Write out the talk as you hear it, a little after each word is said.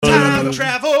Groove.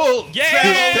 Travel.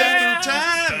 Yeah.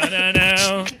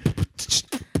 Traveling through time.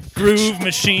 Groove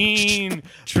machine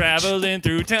traveling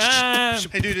through time.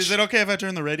 Hey, dude, is it okay if I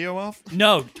turn the radio off?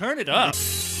 No, turn it up.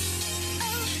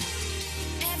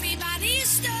 Everybody's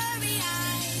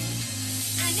story-eyed,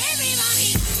 and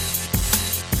everybody.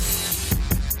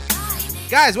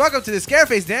 Guys, welcome to the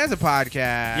Scareface Dancer Podcast.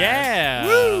 Yeah.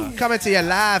 Woo! Coming to you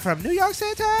live from New York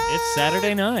City. It's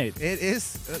Saturday night. It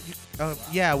is.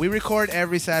 Yeah, we record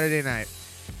every Saturday night.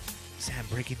 Sam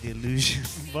breaking the illusion.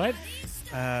 What?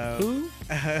 Who?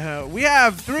 We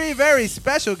have three very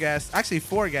special guests. Actually,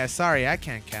 four guests. Sorry, I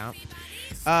can't count.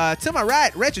 To my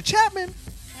right, Rachel Chapman.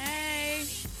 Hey,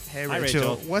 Hey, Hi,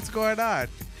 Rachel. Rachel. What's going on?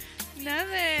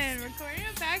 nothing. Recording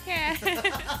a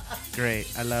podcast.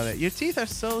 Great. I love it. Your teeth are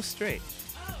so straight.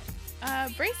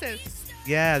 Braces.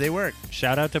 Yeah, they work.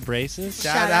 Shout out to Braces.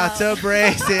 Shout out to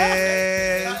Braces.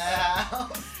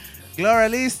 Gloria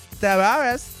Liz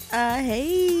Tavares.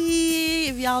 Hey,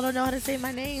 if y'all don't know how to say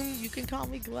my name, you can call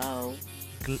me Glow.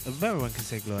 Everyone can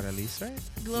say Gloria Liz, right?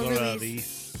 Glow Laura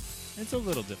Release. Lee. It's a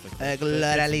little difficult. Gloria but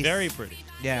Liz. it's very pretty.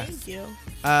 Yeah. Thank you.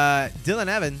 Dylan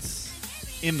Evans.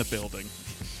 In the building.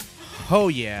 Oh,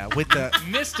 yeah. With the.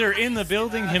 Mr. in the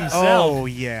building himself. Oh,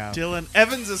 yeah. Dylan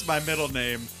Evans is my middle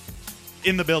name.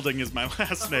 In the building is my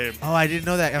last name. Oh, I didn't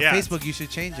know that. On Yeah. Facebook, you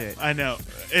should change it. I know.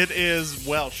 It is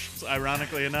Welsh,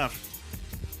 ironically enough.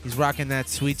 He's rocking that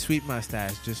sweet, sweet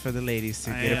mustache just for the ladies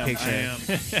to get a picture. I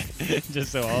am.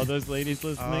 Just so all those ladies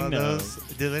listening All know. those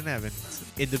Dylan Evans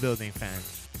in the building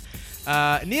fans.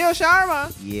 Neil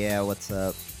Sharma. Yeah, what's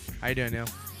up? How you doing, Neil?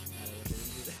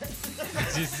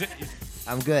 Just-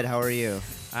 I'm good. How are you?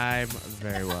 I'm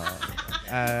very well.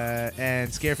 And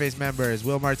Scareface members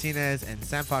Will Martinez and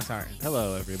Sam Fox Harton.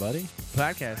 Hello, everybody.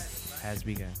 Podcast has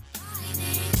begun.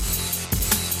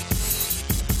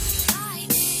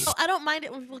 Oh, I don't mind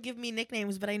it when people give me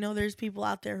nicknames, but I know there's people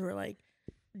out there who are like,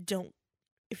 don't.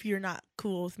 If you're not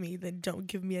cool with me, then don't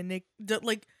give me a nick. Don't,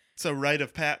 like, It's a rite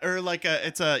of or like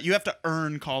you have to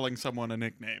earn calling someone a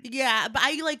nickname. yeah, but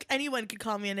I like anyone could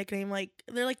call me a nickname. Like,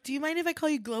 they're like, do you mind if I call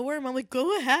you Glowworm? I'm like,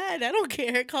 go ahead. I don't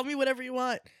care. Call me whatever you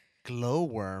want.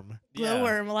 Glowworm.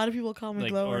 Glowworm. A lot of people call me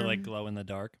Like, Glowworm. or like glow in the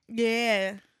dark.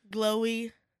 Yeah,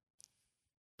 glowy.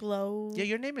 Glow. Yeah,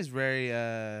 your name is very.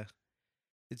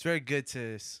 It's very good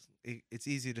to. It's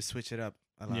easy to switch it up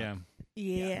a lot. Yeah.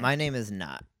 Yeah. My name is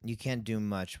not. You can't do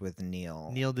much with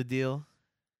Neil. Neil the Deal.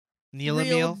 Neil Real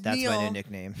Emil. That's my Neil. new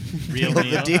nickname. Real Neil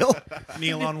Neil. the deal.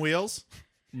 Neil on wheels.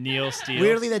 Neil Steele.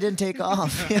 Weirdly, that didn't take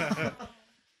off.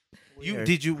 Weird.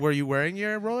 Were you wearing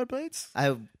your rollerblades?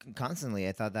 I constantly.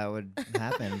 I thought that would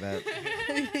happen, but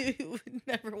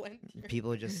Never went. through.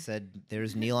 people just said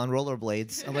there's Neil on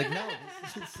rollerblades. I'm like, no,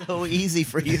 this is so easy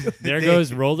for you. There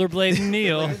goes rollerblading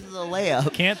Neil. This is a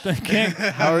layup. Can't.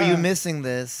 How are you missing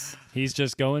this? He's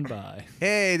just going by.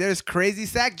 Hey, there's Crazy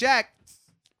Sack Jack.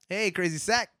 Hey, Crazy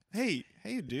Sack. Hey,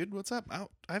 dude, what's up?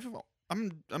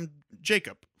 I'm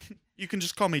Jacob. You can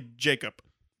just call me Jacob.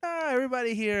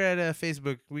 Everybody here at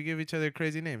Facebook, we give each other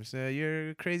crazy names.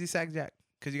 You're Crazy Sack Jack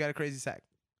because you got a crazy sack.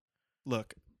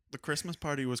 Look, the Christmas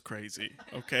party was crazy.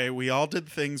 Okay, we all did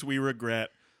things we regret.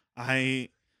 I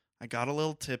got a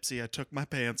little tipsy. I took my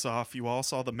pants off. You all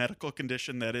saw the medical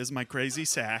condition that is my crazy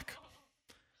sack.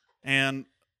 And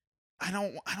I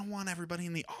don't want everybody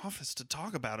in the office to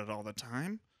talk about it all the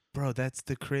time. Bro, that's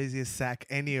the craziest sack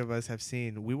any of us have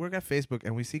seen. We work at Facebook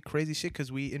and we see crazy shit because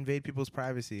we invade people's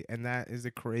privacy, and that is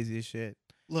the craziest shit.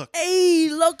 Look, Hey,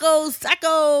 Loco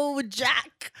Sacco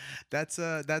Jack. That's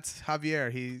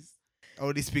Javier. He's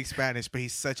only speaks Spanish, but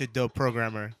he's such a dope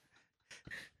programmer.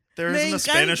 there Me isn't a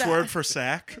Spanish encanta. word for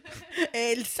sack.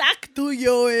 El sac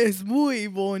tuyo es muy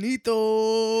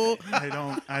bonito.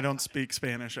 I don't speak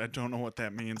Spanish. I don't know what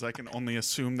that means. I can only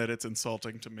assume that it's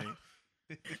insulting to me.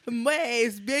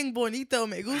 Es bien bonito.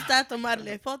 Me gusta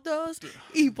tomarle fotos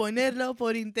y ponerlo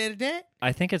por internet.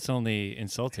 I think it's only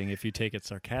insulting if you take it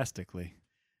sarcastically.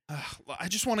 I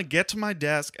just want to get to my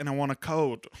desk and I want to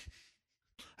code.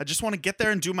 I just want to get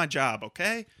there and do my job,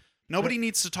 okay? Nobody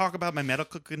needs to talk about my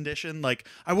medical condition. Like,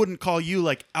 I wouldn't call you,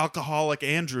 like, alcoholic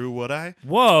Andrew, would I?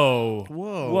 Whoa.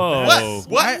 Whoa. Whoa.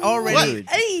 What? I already. Dude.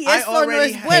 Hey, I eso no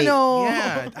already es bueno.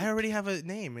 Yeah, I already have a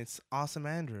name. It's Awesome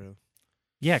Andrew.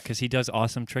 Yeah, because he does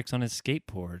awesome tricks on his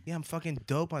skateboard. Yeah, I'm fucking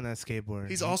dope on that skateboard.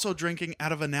 He's also drinking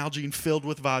out of an Nalgene filled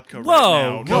with vodka Whoa, right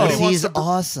now. whoa. Nobody wants He's to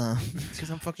awesome. because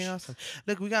I'm fucking awesome.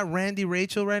 Look, we got Randy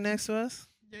Rachel right next to us.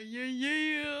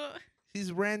 Yeah.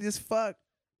 She's Randy as fuck.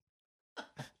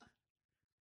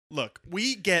 Look,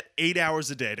 we get 8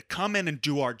 hours a day to come in and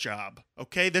do our job.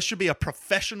 Okay, this should be a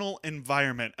professional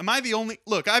environment. Am I the only?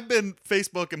 Look, I've been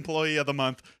Facebook Employee of the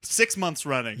Month 6 months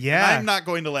running. Yeah. I'm not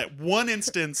going to let one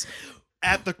instance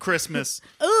at the Christmas.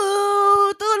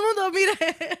 Oh, todo el mundo mira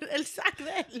el sac de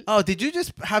él. Oh, did you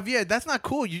just Javier? That's not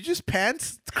cool. You just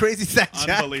pants crazy sack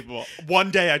Jack. Unbelievable.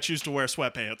 One day I choose to wear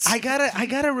sweatpants. I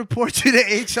gotta report you to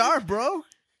HR, bro.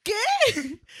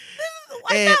 ¿Qué?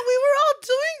 I thought we were all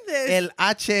doing this. El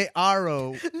HRO.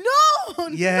 No.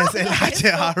 Yes, no, el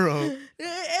HRO.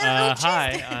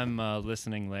 Hi, I'm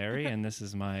listening Larry, and this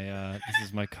is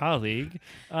my colleague,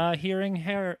 hearing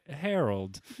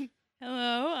Harold.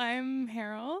 Hello, I'm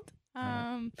Harold.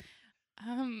 Hello,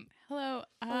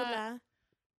 Hola.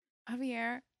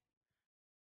 Javier.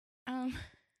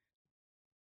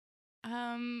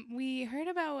 We heard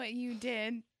about what you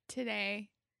did today.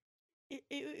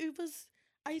 It was.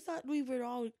 I thought we were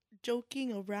all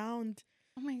joking around,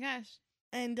 Oh my gosh.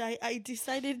 and I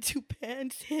decided to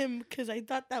pants him because I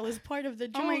thought that was part of the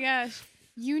joke. Oh my gosh.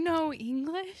 You know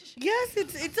English? Yes,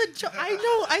 it's a joke. I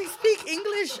know. I speak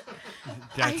English.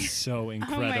 That's so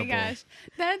incredible. Oh my gosh.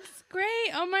 That's great.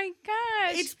 Oh my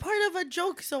gosh. It's part of a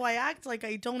joke, so I act like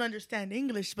I don't understand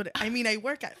English. But I mean, I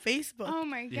work at Facebook. Oh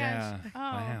my gosh. Yeah. Oh.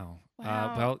 Wow.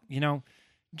 Wow. Well,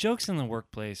 jokes in the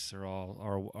workplace are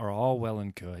all well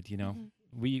and good. Mhm.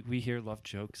 We here love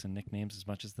jokes and nicknames as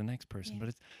much as the next person, Yeah. but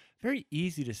it's very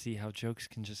easy to see how jokes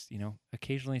can just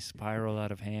occasionally spiral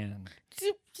out of hand. Are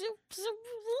you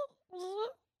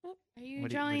What do you-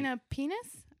 drawing a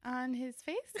penis on his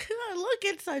face? Look,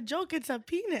 it's a joke. It's a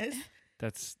penis.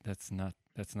 That's not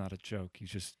a joke. You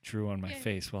just drew on my Yeah.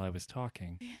 face while I was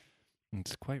talking. Yeah.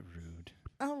 It's quite rude.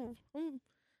 Oh,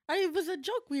 it was a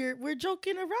joke. We're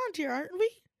joking around here, aren't we?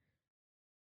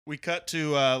 We cut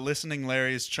to listening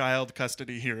Larry's child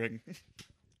custody hearing.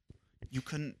 You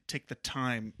couldn't take the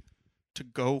time to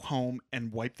go home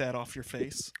and wipe that off your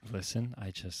face? Listen,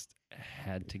 I just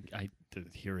had to. The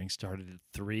hearing started at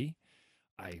 3.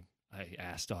 I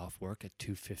asked off work at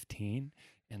 2:15,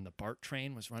 and the BART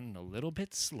train was running a little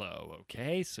bit slow.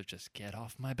 Okay, so just get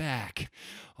off my back.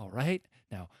 All right.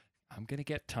 Now I'm gonna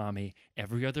get Tommy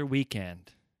every other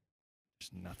weekend.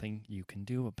 There's nothing you can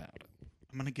do about it.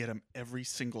 I'm going to get him every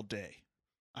single day.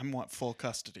 I want full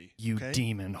custody. You okay?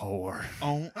 demon whore.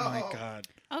 Oh, my God.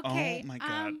 Okay. Oh, my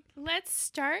God. Let's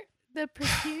start the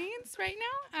proceedings right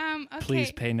now. Okay.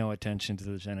 Please pay no attention to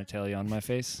the genitalia on my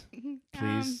face. Um,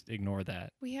 Please ignore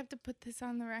that. we have to put this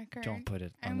on the record. Don't put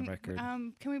it on the record.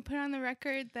 Can we put on the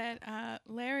record that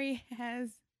Larry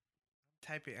has?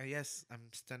 Typing. Yes, I'm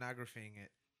stenographing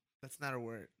it. That's not a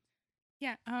word.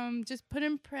 Yeah. Just put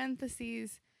in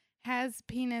parentheses has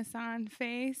penis on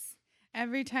face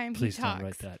every time Please he talks. don't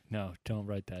write that. No, don't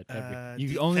write that. Thank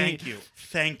you.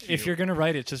 Thank you. If you're gonna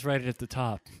write it, just write it at the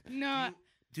top. No.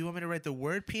 Do you want me to write the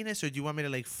word penis, or do you want me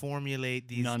to formulate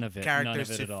these None of it. characters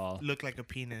None of it to at all. look like a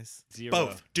penis? 0.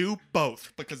 both. Do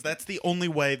both, because that's the only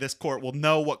way this court will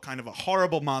know what kind of a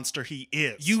horrible monster he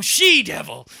is. You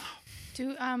she-devil.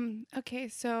 Okay,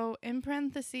 so in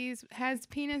parentheses has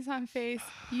penis on face,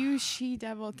 you she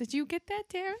devil. Did you get that,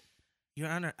 Darren? Your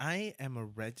Honor, I am a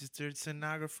registered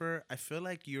stenographer. I feel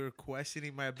like you're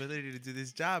questioning my ability to do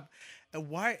this job. And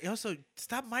why? Also,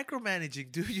 stop micromanaging.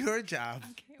 Do your job.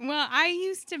 Okay. Well, I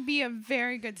used to be a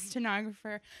very good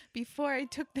stenographer before I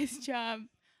took this job.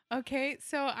 Okay,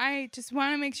 so I just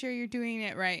want to make sure you're doing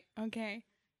it right. Okay.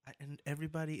 And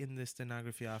everybody in the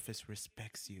stenography office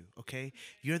respects you, okay?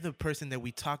 You're the person that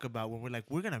we talk about when we're like,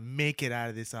 we're going to make it out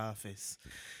of this office.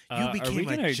 You Are we became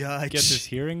gonna a judge. get this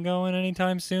hearing going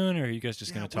anytime soon, or are you guys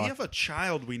just Yeah, gonna we talk? have a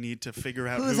child we need to figure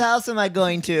out Whose who. house am I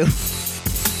going to?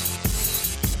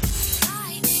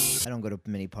 I don't go to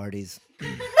many parties.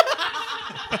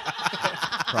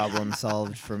 Problem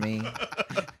solved for me.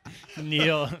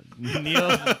 Neil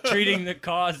treating the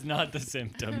cause, not the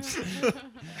symptoms.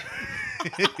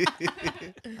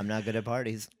 I'm not good at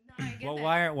parties. Well,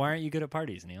 why aren't you good at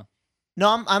parties, Neil?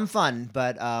 No, I'm fun,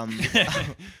 but I'm Your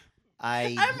turn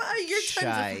to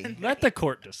shy. fun. Let the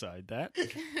court decide that.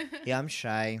 Yeah, I'm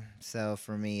shy. So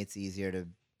for me, it's easier to.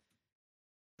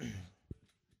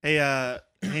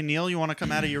 Hey, Neil, you want to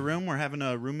come out of your room? We're having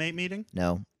a roommate meeting.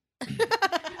 No.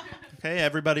 Okay,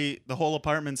 everybody, the whole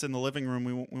apartment's in the living room.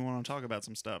 We want to talk about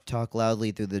some stuff. Talk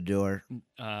loudly through the door.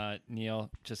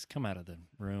 Neil, just come out of the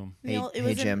room. Neil,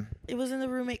 Hey, Jim. It was in the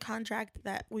roommate contract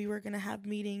that we were gonna have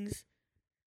meetings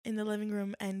in the living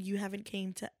room, and you haven't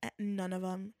came to none of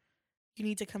them. You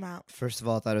need to come out. First of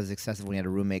all, I thought it was excessive when you had a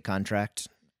roommate contract.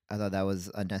 I thought that was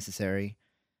unnecessary.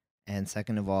 And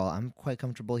second of all, I'm quite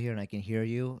comfortable here and I can hear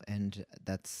you. And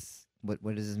that's what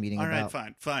is this meeting All about?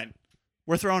 right, fine.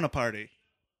 We're throwing a party.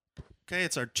 Okay,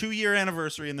 it's our 2-year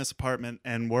anniversary in this apartment,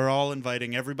 and we're all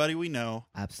inviting everybody we know.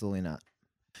 Absolutely not.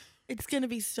 It's gonna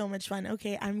be so much fun.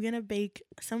 Okay, I'm gonna bake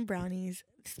some brownies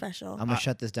special. I'm gonna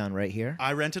shut this down right here.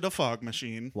 I rented a fog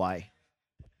machine. Why?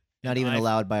 Not even I've-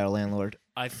 allowed by our landlord.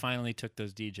 I finally took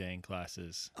those DJing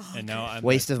classes, Oh, and now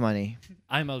Waste of money.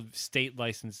 I'm a state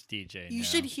licensed DJ. You now.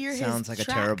 should hear his Sounds like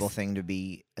tracks. a terrible thing to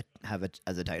be have it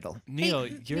as a title. Neil.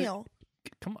 Hey, You're Neil,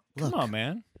 come Look. on,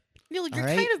 man. Neil, you're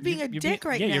right? kind of being a You're dick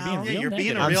right yeah, now. you're being Yeah, real you're being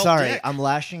a negative. I'm real sorry. dick. I'm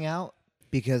lashing out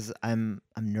because I'm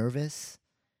nervous.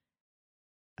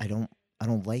 I don't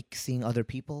like seeing other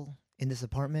people in this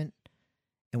apartment,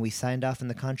 and we signed off in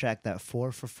the contract that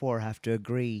 4 for 4 have to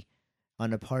agree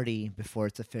on a party before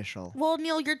it's official. Well,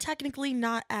 Neil, you're technically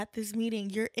not at this meeting.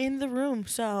 You're in the room,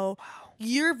 so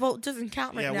your vote doesn't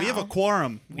count right Yeah, now. we have a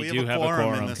quorum. We We do have a have a quorum in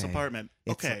quorum. this Okay. apartment.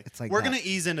 It's- Okay, it's like we're that. gonna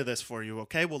ease into this for you.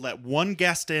 Okay, we'll let one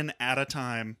guest in at a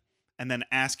time, and then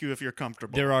ask you if you're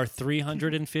comfortable. There are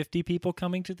 350 people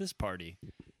coming to this party,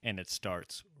 and it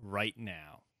starts right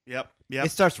now. Yep.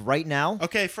 It starts right now.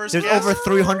 Okay, first There's guest. over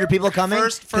 300 people coming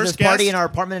First to this guest. party in our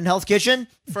apartment in Hell's Kitchen.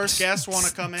 First guest want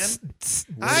to come in?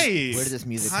 Where Hi. Where did this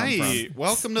music Hi. come from?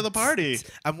 Welcome to the party.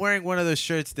 I'm wearing one of those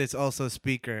shirts that's also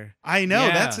speaker. I know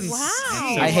Yeah. that's insane.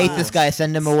 Wow. I hate this guy.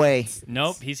 Send him away.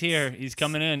 Nope, he's here. He's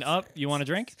coming in. Up, you want a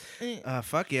drink?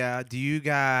 Fuck yeah. Do you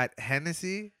got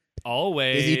Hennessy?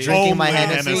 Always. Is he drinking my Only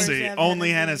Hennessy? Only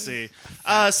Hennessy.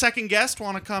 Second guest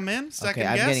want to come in? Second Okay,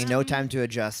 I'm guest. getting no time to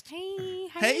adjust. Hey,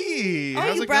 Hey, Oh,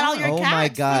 how's you it brought all going? your Oh cats. my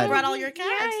God. You brought all your Yeah,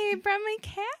 cats. I brought my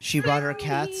cat. She brought her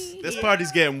cats. This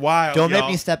party's getting wild. Don't make y'all.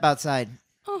 me step outside.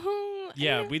 Oh,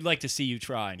 Yeah, we'd like to see you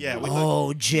try. Yeah, Neil. we-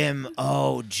 Oh, Jim.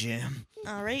 Oh, Jim.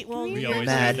 All right. Well, we you're always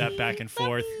mad. have that back and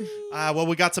forth. Well,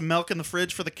 we got some milk in the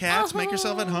fridge for the cats. Make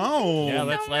yourself at home. Yeah,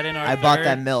 let's let in our. I bought third-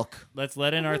 that milk. Let's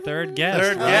let in our third guest.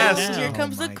 Third right guest. now. Here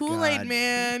comes Oh the my Kool-Aid God.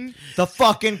 man. The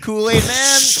fucking Kool-Aid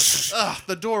man. Ugh,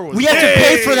 the door was. We have to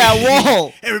pay for that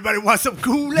wall. Everybody wants some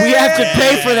Kool-Aid. We have to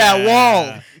pay for that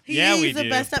wall. Yeah, He's we the do.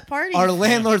 best at parties. Our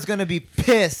landlord's gonna be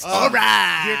pissed. All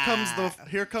right.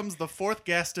 Here comes the fourth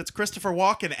guest. It's Christopher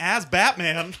Walken as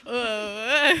Batman.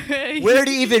 Where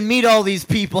do you even meet all these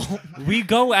people? We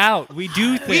go out. We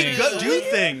do We things. do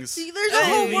things. See, there's a I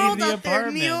whole leave world the out there,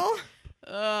 apartment. Neil.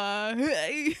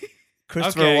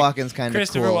 Christopher Okay, Walken's kind of cool.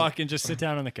 Christopher Walken, just sit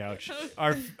down on the couch.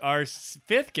 Our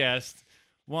fifth guest,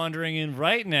 wandering in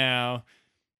right now.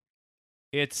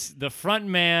 It's the front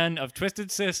man of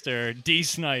Twisted Sister, D.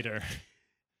 Snyder.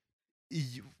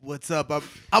 What's up?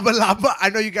 I'm a lot. I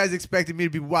know you guys expected me to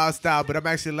be wild style, but I'm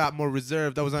actually a lot more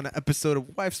reserved. I was on an episode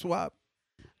of Wife Swap.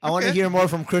 I want to hear more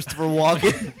from Christopher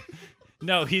Walken.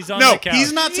 No, he's on No, the couch.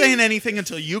 he's not saying anything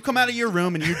until you come out of your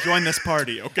room and you join this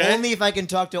party, okay? Only if I can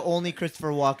talk to only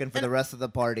Christopher Walken for the rest of the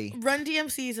party. Run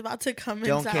DMC is about to come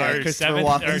Don't inside. care. Our Christopher seventh,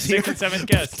 Walken's our here. sixth and seventh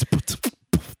guest.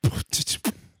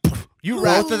 You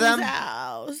both of them? Whose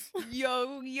house?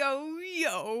 yo, yo,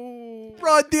 yo.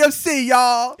 Run DMC,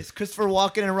 y'all. Is Christopher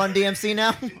Walken in Run DMC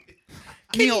now?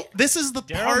 Neil, this is the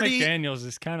Daryl party. McDaniels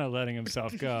is kind of letting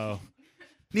himself go.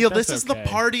 Neil, That's this is the okay.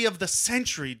 party of the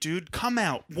century, dude. Come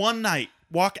out one night,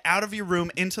 walk out of your room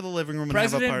into the living room and have a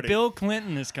President party. Bill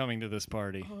Clinton is coming to this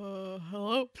party.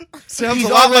 Hello? Sounds He's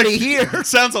a lot already like, here.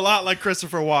 Sounds a lot like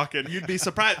Christopher Walken. You'd be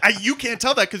surprised. You can't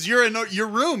tell that because you're in your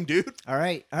room, dude. All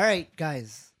right,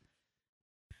 guys.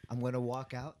 I'm gonna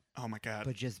walk out, Oh my god.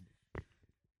 but just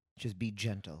be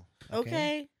gentle.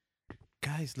 Okay.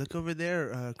 Guys, look over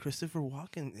there. Christopher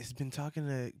Walken has been talking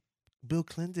to Bill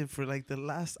Clinton for like the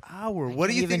last hour. What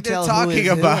do can't you even think they're tell who talking is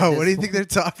who at about? What do this you think they're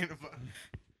talking about?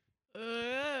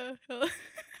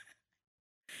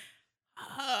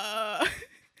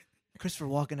 Christopher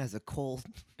Walken has a cold.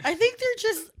 I think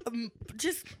they're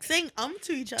just saying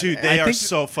to each other. Dude, they I are think-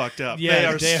 so fucked up. Yeah, they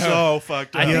are they are. so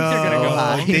fucked up. I think they're gonna go Yo,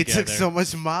 home They together. took so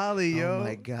much Molly, yo. Oh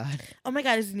my god. Oh my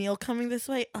god, is Neil coming this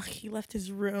way? Ugh, he left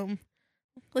his room.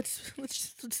 Let's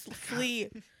flee.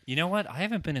 You know what? I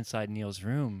haven't been inside Neil's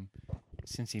room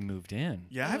since he moved in.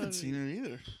 Yeah, I haven't seen it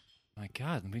either. My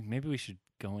God, maybe we should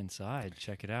go inside,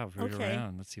 check it out, root Okay.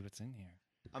 around. Let's see what's in here.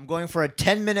 I'm going for a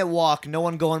 10-minute walk. No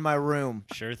one go in my room.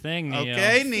 Sure thing, Neil.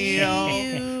 Okay, Neil.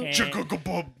 You.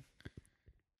 Chicka-ga-bub.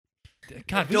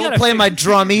 God, we Don't gotta play fix- my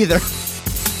drum either.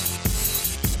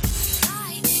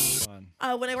 Fun.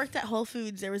 When I worked at Whole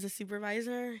Foods, there was a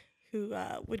supervisor who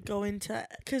would go into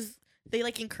because they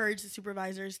like encourage the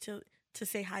supervisors to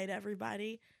say hi to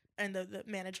everybody and the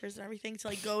managers and everything to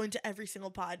like go into every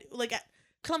single pod. Like at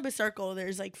Columbus Circle,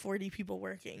 there's like 40 people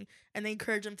working, and they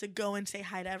encourage them to go and say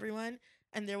hi to everyone.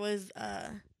 And there was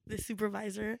this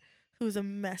supervisor who was a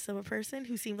mess of a person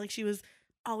who seemed like she was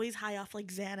always high off like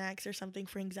Xanax or something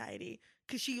for anxiety.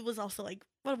 Because she was also like,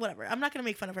 well, whatever. I'm not going to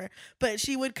make fun of her. But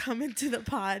she would come into the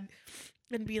pod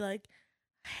and be like,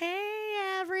 hey,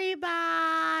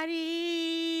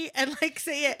 everybody. And like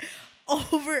say it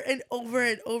over and over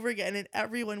and over again. And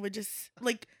everyone would just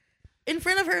like in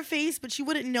front of her face, but she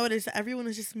wouldn't notice that everyone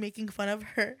was just making fun of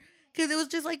her. Because it was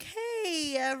just like,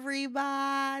 hey,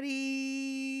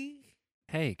 everybody.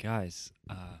 Hey guys,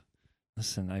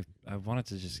 listen, I wanted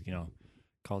to just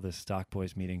call this Stock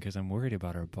Boys meeting because I'm worried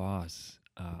about our boss.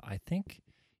 I think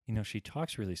she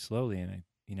talks really slowly, and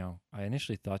I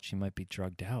initially thought she might be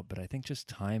drugged out, but I think just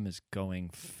time is going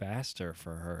faster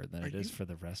for her than it is for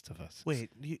the rest of us. Wait,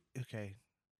 okay.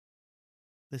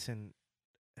 Listen,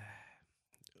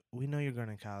 we know you're going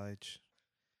to college.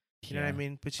 You know what I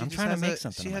mean? But she I'm just trying to has make a,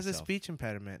 something she of has a myself. speech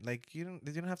impediment. Like you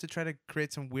don't have to try to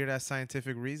create some weird ass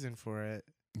scientific reason for it.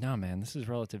 No, man, this is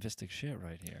relativistic shit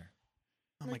right here.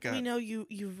 Oh my Like, god. we know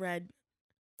you've read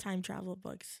time travel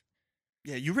books.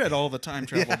 Yeah, you read all the time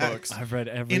travel Yeah. books I've read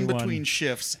every in one. between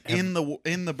shifts in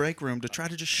the break room to try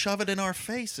to just shove it in our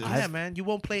faces. Yeah, man, you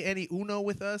won't play any Uno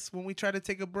with us when we try to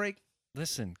take a break.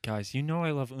 Listen, guys, you know I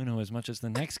love Uno as much as the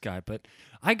next guy, but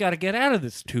I got to get out of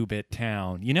this two-bit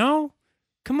town, you know?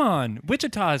 Come on,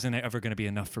 Wichita isn't ever going to be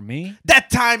enough for me. That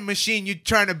time machine you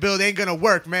trying to build ain't gonna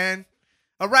work, man.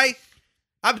 All right?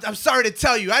 I'm sorry to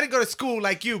tell you, I didn't go to school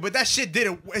like you, but that shit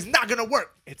it's not gonna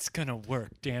work. It's going to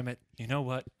work, damn it. You know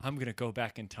what? I'm going to go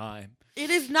back in time. It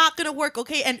is not going to work,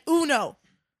 okay? And Uno,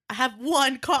 I have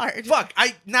one card. Fuck,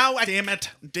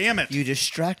 Damn it. You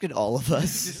distracted all of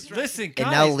us. Listen, guys.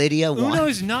 And now Lydia won.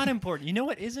 Uno's not important. You know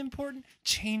what is important?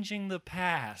 Changing the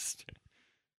past.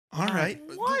 All right.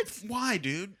 What? Why,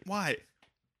 dude? Why?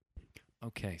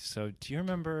 Okay, so do you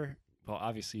remember? Well,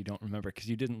 obviously you don't remember because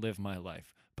you didn't live my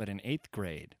life. But in 8th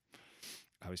grade,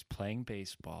 I was playing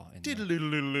baseball. And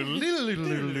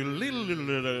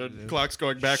Clock's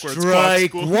going backwards.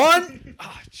 Strike Clock's one.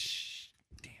 Ah, shh.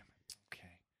 Damn it. Okay.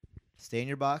 Stay in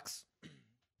your box.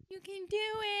 You can do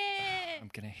it. I'm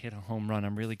going to hit a home run.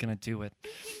 I'm really going to do it. You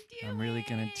can do I'm really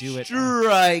going it. to do it.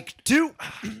 Strike two.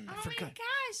 Oh my forgot.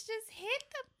 gosh, just hit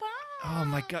the ball. Oh,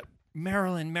 my God.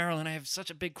 Marilyn, I have such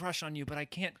a big crush on you, but I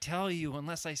can't tell you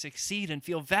unless I succeed and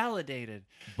feel validated.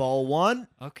 Ball one.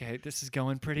 Okay, this is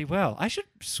going pretty well. I should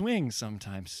swing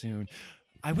sometime soon.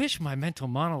 I wish my mental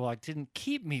monologue didn't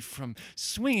keep me from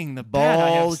swinging the bat. I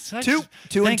have Ball such- two.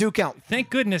 Two and Thank- two count.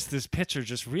 Thank goodness this pitcher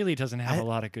just really doesn't have I- a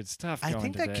lot of good stuff I going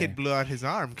think today. that kid blew out his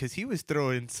arm because he was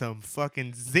throwing some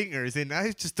fucking zingers and now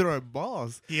he's just throwing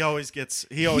balls. He always gets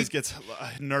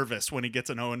nervous when he gets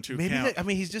an 0-2 Maybe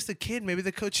count. he's just a kid. Maybe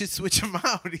the coach should switch him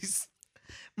out. He's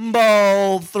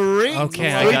Ball three.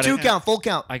 Okay, I Three, got two it. count. Full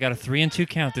count. I got a 3 and 2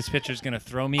 count. This pitcher's gonna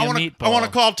throw me I a want meatball. to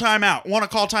call timeout. Want to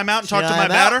call timeout and talk to my Timeout.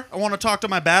 batter? I want to talk to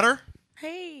my batter.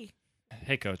 Hey.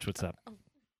 Hey, coach, what's up?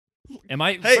 Am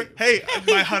I? Hey,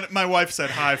 my wife said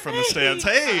hi from the stands.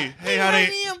 Hey, honey.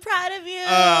 I'm proud of you.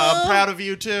 I'm proud of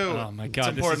you too. Oh my God!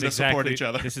 It's important this is to support exactly, each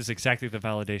other. This is exactly the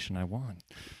validation I want.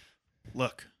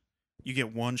 Look, you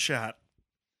get one shot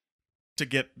to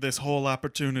get this whole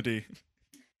opportunity.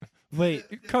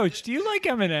 Wait, coach, do you like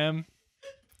Eminem?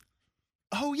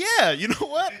 Oh yeah, you know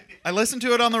what? I listened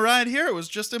to it on the ride here. It was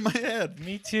just in my head.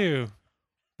 Me too.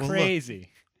 Well, look.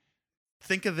 Crazy.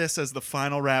 Think of this as the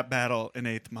final rap battle in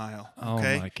 8th Mile. Oh,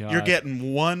 Okay? my God. You're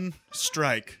getting one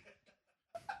strike.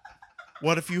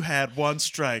 What if you had one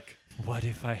strike What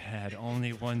if I had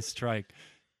only one strike?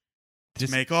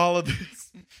 to make all of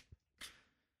this?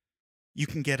 You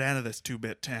can get out of this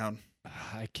 2-bit town.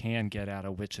 I can get out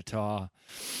of Wichita.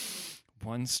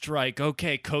 One strike.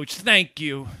 Okay, coach, thank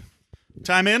you.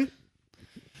 Time in?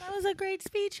 That was a great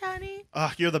speech, honey.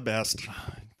 You're the best.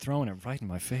 Throwing it right in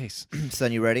my face.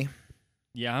 Son, you ready?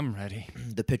 Yeah, I'm ready.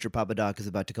 The pitcher, Papa Doc, is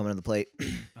about to come into the plate.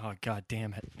 Oh, God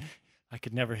damn it. I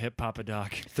could never hit Papa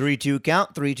Doc. 3-2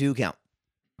 count. 3-2 count.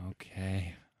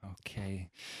 Okay.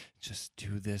 Just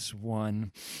do this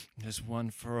one. This one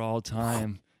for all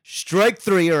time. Strike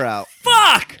three. You're out.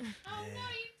 Fuck! Oh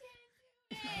no,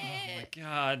 you didn't Oh,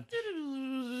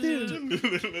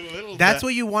 do my it. God. that's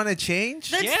what you want to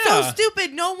change. That's Yeah. so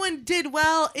stupid. No one did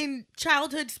well in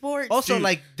childhood sports. Also, Dude.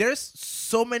 like, there's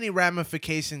so many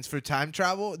ramifications for time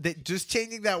travel that just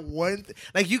changing that one,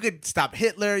 like, you could stop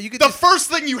Hitler. You could The just, first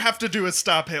thing you have to do is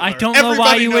stop Hitler. I don't know why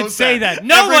Everybody you would knows say that.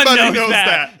 No one Everybody knows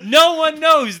that. No one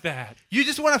knows that. you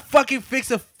just want to fucking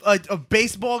fix a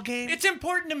baseball game. It's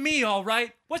important to me, all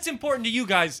right? What's important to you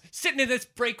guys? Sitting in this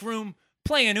break room,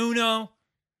 playing Uno?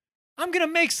 I'm gonna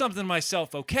make something of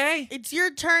myself, okay? It's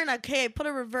your turn, okay? Put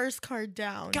a reverse card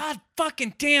down. God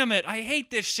fucking damn it. I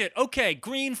hate this shit. Okay,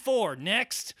 green 4.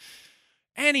 Next.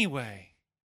 Anyway.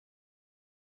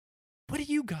 What do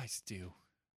you guys do?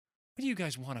 What do you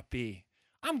guys want to be?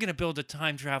 I'm going to build a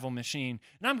time travel machine,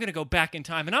 and I'm going to go back in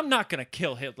time, and I'm not going to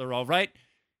kill Hitler, all right?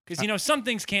 Because, some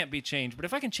things can't be changed, but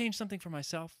if I can change something for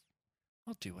myself,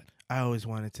 I'll do it. I always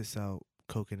wanted to sell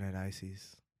coconut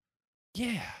ices.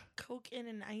 Yeah. Coke in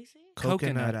an icy?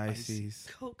 Coconut ices.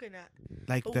 Coconut.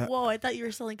 Like the Whoa, I thought you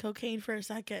were selling cocaine for a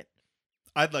second.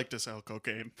 I'd like to sell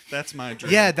cocaine. That's my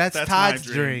dream. Yeah, that's my Todd's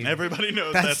dream. Everybody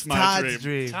knows that's that's my Todd's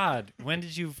dream. dream. Todd, when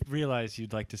did you realize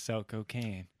you'd like to sell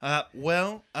cocaine?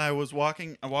 Well, I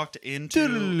walked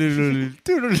into.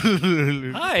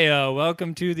 Hi,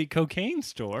 welcome to the cocaine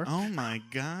store. Oh my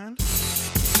God.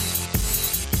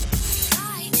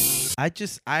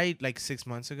 I like 6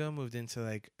 months ago moved into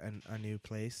like a new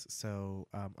place. So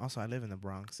also I live in the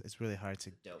Bronx. It's really hard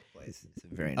to. Dope place. It's a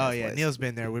very nice Oh yeah, place. Neil's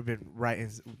been there. We've been writing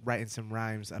some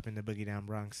rhymes up in the Boogie Down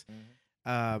Bronx.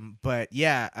 Mm-hmm. But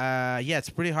yeah, it's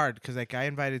pretty hard because like I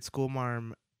invited School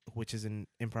Marm, which is an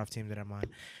improv team that I'm on,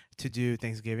 to do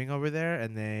Thanksgiving over there,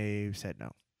 and they said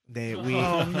no.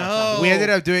 Oh no. We ended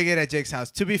up doing it at Jake's house.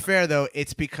 To be fair though,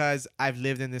 it's because I've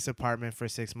lived in this apartment for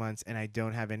 6 months and I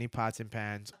don't have any pots and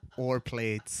pans or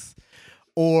plates,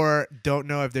 or don't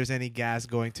know if there's any gas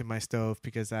going to my stove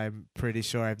because I'm pretty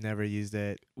sure I've never used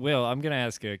it. Will, I'm going to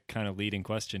ask a kind of leading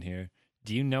question here.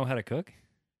 Do you know how to cook?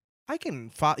 I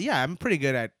can yeah, I'm pretty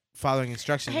good at following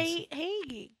instructions. Hey,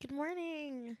 good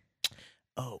morning.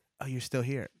 Oh, you're still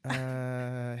here.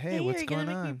 Hey, what's are you going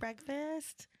gonna make me on?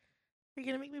 breakfast? Are you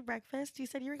gonna make me breakfast? You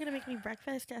said you were gonna make me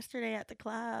breakfast yesterday at the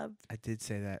club. I did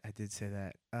say that.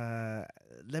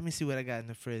 Let me see what I got in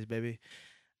the fridge, baby.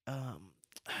 I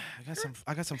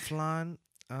got some flan.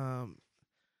 And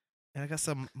I got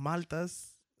some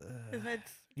maltas.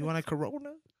 You want a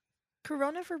Corona?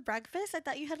 Corona for breakfast? I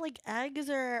thought you had like eggs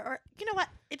or you know what?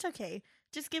 It's okay.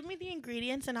 Just give me the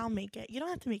ingredients and I'll make it. You don't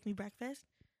have to make me breakfast.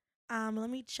 Let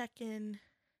me check in.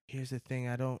 Here's the thing.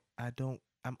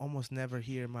 I'm almost never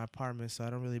here in my apartment, so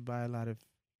I don't really buy a lot of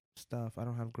stuff. I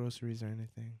don't have groceries or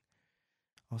anything.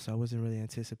 Also, I wasn't really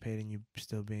anticipating you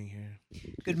still being here.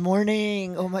 Good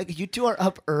morning. Oh my God, you two are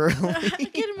up early.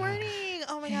 Good morning.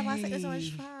 Oh my God, last night was so much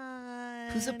Hey. fun.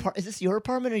 Whose apartment? Is this your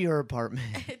apartment or your apartment?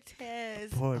 It's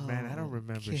his. Boy, man, I don't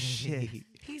remember Okay. shit.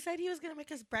 He said he was gonna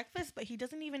make us breakfast, but he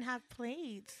doesn't even have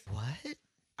plates. What?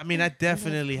 I mean, I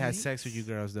definitely had plates? sex with you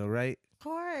girls, though, right? Of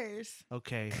course.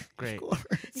 Okay, great. Of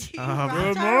course. You Um, rocked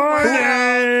Good our world.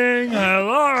 morning.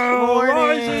 Hello. Good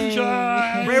Rise and morning.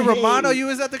 shine. Ray Romano, you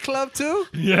was at the club too?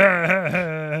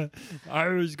 Yeah. I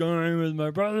was going with my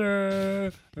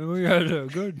brother, and we had a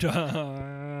good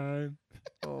time.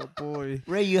 Oh boy.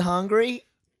 Ray, you hungry?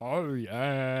 Oh,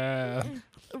 yeah.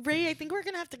 Ray, I think we're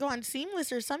gonna have to go on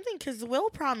Seamless or something because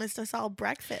Will promised us all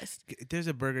breakfast. There's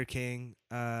a Burger King.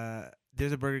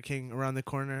 There's a Burger King around the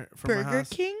corner from my Burger house.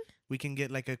 King? We can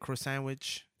get like a croissant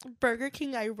sandwich. Burger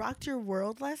King, I rocked your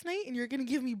world last night, and you're gonna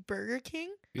give me Burger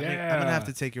King? Yeah. I mean, I'm gonna have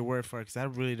to take your word for it because I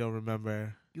really don't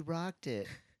remember. You rocked it.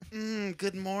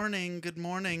 Good morning. Good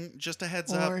morning. Just a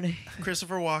heads up. Morning.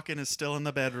 Christopher Walken is still in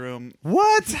the bedroom.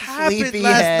 What happened Sleepyhead.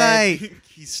 last night?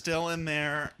 He's still in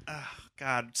there.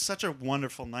 God, such a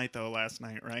wonderful night though last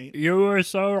night, right? You were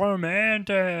so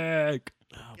romantic.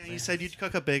 Yeah, you said you'd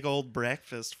cook a big old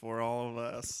breakfast for all of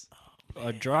us.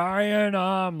 A giant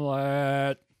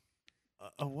omelet.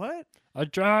 A what? A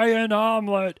giant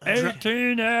omelet. A dry-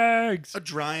 18 eggs. A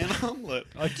giant omelet.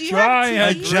 A Do you have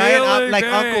giant, tea? A giant, really like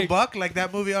Uncle big. Buck, like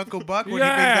that movie Uncle Buck, when he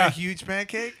Yeah. makes that huge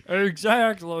pancake.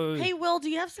 Exactly. Hey, Will, do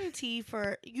you have some tea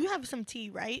for... You have some tea,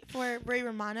 right? For Ray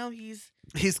Romano, he's...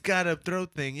 He's got a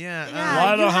throat thing, yeah. Yeah,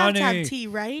 lot you of have to honey. have tea,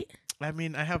 right? I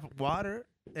mean, I have water,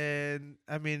 and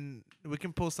I mean, we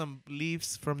can pull some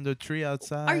leaves from the tree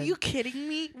outside. Are you kidding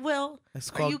me, Will? It's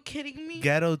Are called you kidding me?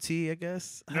 ghetto tea, I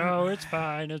guess. I don't No, know. it's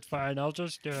fine. It's fine. I'll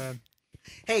just.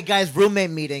 Hey guys,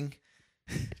 roommate meeting.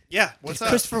 Yeah, what's Did up?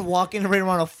 Christopher Walken and Ray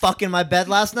Romano fuck in my bed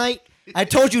last night? I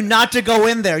told you not to go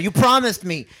in there. You promised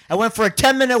me. I went for a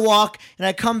 10-minute walk and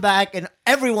I come back and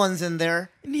everyone's in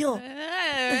there. Neil.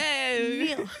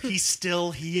 Neil. He's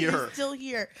still here. He's still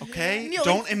here. Okay? Neil,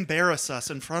 Don't embarrass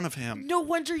us in front of him. No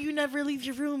wonder you never leave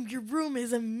your room. Your room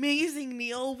is amazing,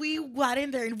 Neil. We got in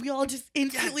there and we all just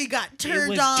instantly got turned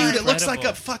was on. Dude, it looks like a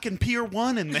Incredible. fucking Pier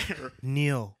 1 in there.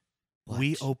 Neil,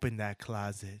 we What? opened that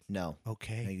closet. No.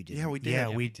 Okay. No, you didn't. Yeah, we did. Yeah,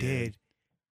 we did.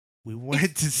 We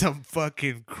went to some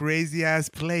fucking crazy ass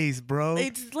place, bro.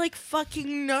 It's like fucking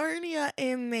Narnia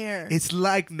in there. It's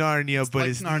like Narnia, but like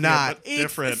it's Narnia, not. but It's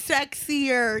different.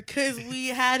 sexier because we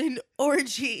had an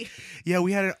orgy. Yeah,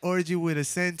 we had an orgy with a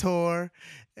centaur,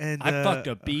 and I fucked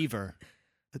a beaver.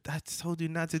 I told you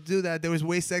not to do that. There was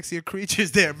way sexier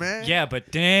creatures there, man. Yeah,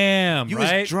 but damn, You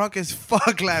right? was drunk as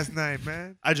fuck last night,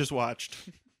 man. I just watched.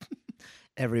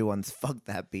 Everyone's fucked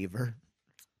that beaver.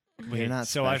 You're not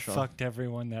so special. I fucked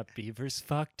everyone that beaver's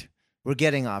fucked? We're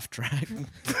getting off track.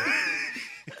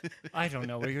 I don't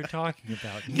know what you're talking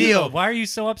about. Neil. Why are you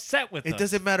so upset with us? It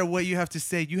doesn't matter what you have to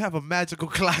say. You have a magical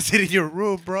closet in your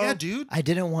room, bro. Yeah, dude. I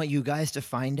didn't want you guys to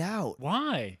find out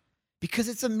Why? because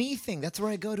it's a me thing. That's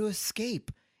where I go to escape.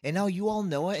 And now you all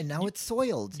know it, and now it's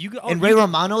soiled. you And Ray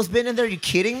Romano's been in there. You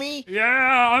kidding me?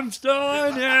 Yeah, I'm still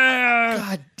in here.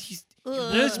 God, he's,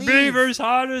 This Please. beaver's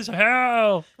hot as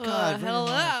hell. God, Ray Romano.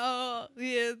 hello.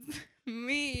 It's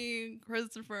me,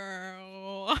 Christopher.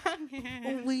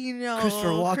 We know. Christopher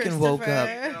Walken woke up.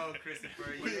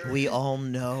 Christopher. We all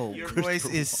know. Your Christopher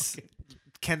voice is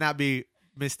Walken. cannot be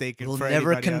mistaken We'll for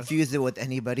never anybody else. confuse it with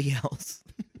anybody else.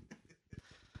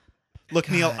 Look,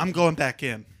 Neil, God. I'm going back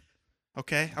in.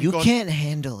 Okay? I'm You going. can't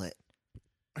handle it.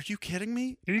 Are you kidding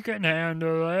me? You can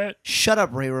handle it. Shut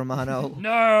up, Ray Romano.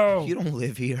 No. You don't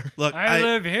live here. Look, I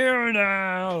live here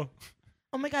now.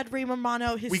 Oh my God, Ray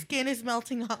Romano, his skin is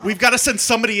melting off. we've got to send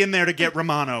somebody in there to get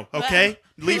Romano, okay?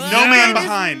 Leave His no man skin is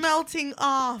behind. melting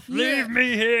off. Leave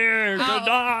me here to Ow.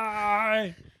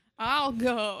 die. I'll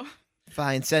go.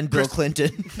 Fine, send Bill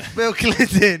Clinton. Bill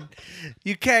Clinton,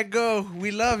 you can't go.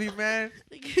 We love you, man.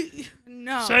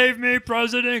 No. Save me,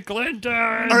 President Clinton.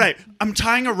 All right, I'm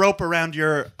tying a rope around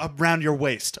your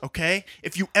waist, okay?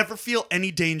 If you ever feel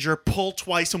any danger, pull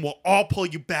twice and we'll all pull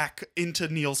you back into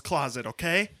Neil's closet,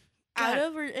 okay? Out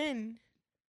of or in?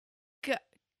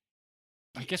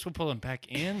 I guess we'll pull him back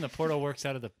in. The portal works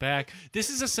out of the back. This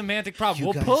is a semantic problem. You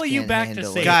We'll guys pull you can't back to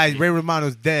handle it. safety. Guys, Ray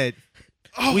Romano's dead.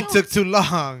 Oh, We took too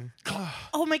long.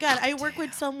 Oh my God, I work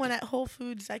with someone at Whole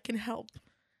Foods that can help.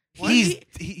 He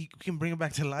you can bring him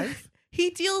back to life. He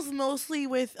deals mostly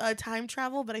with time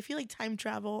travel, but I feel like time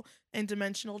travel and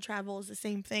dimensional travel is the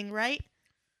same thing, right?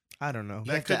 I don't know.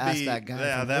 You have to ask that guy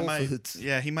Yeah, from that Whole might. Foods.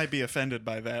 Yeah, he might be offended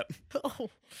by that. Oh,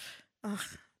 Ugh.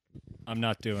 I'm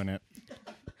not doing it.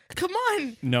 Come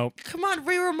on. Nope. Come on,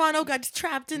 Ray Romano got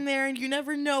trapped in there, and you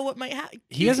never know what might happen.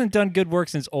 He hasn't done good work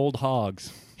since Old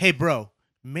Hogs. Hey, bro,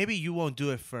 maybe you won't do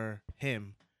it for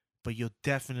him, but you'll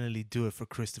definitely do it for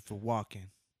Christopher Walken.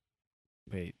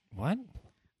 Wait, what?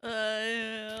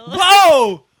 Uh,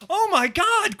 Whoa! Oh my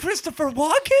God, Christopher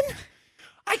Walken!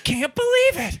 I can't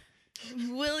believe it.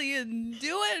 will you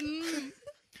do it?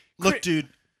 Look, dude,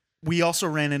 we also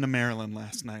ran into Marilyn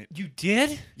last night. You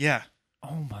did? Yeah,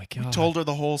 Oh my God. told her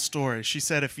the whole story. She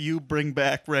said if you bring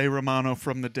back Ray Romano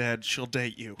from the dead, she'll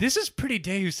date you. This is pretty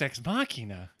Deus Ex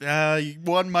Machina.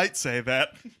 One might say that.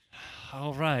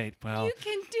 All right, well. You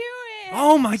can do it.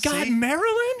 Oh my God, See?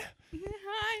 Marilyn!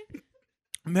 Hi.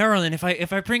 Marilyn, if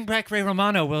I bring back Ray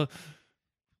Romano, will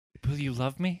you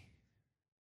love me?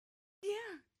 Yeah.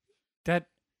 That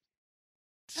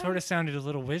sort of sounded a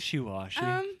little wishy-washy.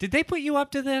 Um, Did they put you up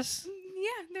to this?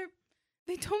 Yeah,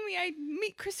 they told me I'd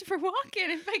meet Christopher Walken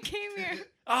if I came here.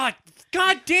 Ah,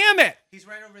 God damn it! He's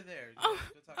right over there. Oh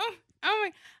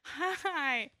my,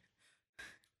 hi.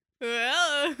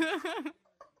 Well.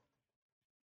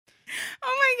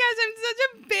 Oh my gosh, I'm such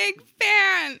a big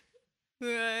fan.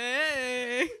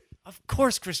 Hey. Of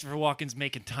course Christopher Walken's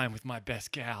making time with my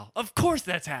best gal. Of course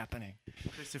that's happening.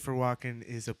 Christopher Walken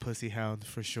is a pussy hound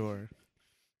for sure.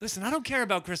 Listen, I don't care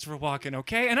about Christopher Walken,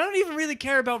 okay? And I don't even really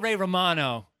care about Ray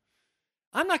Romano.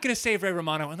 I'm not going to save Ray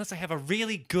Romano unless I have a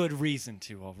really good reason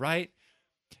to, all right?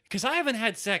 Because I haven't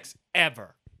had sex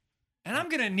ever. And I'm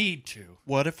going to need to.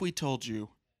 What if we told you?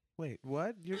 Wait,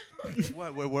 what?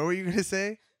 What were you gonna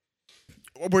say?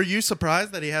 Were you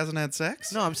surprised that he hasn't had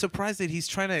sex? No, I'm surprised that he's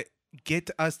trying to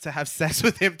get us to have sex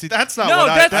with him. That's not No, what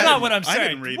that's I not what I'm I saying.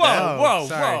 didn't read whoa, that. whoa,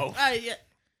 sorry. whoa. Yeah.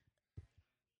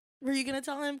 Were you gonna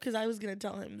tell him? Because I was gonna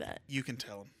tell him that You can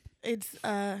tell him.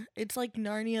 it's like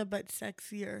Narnia but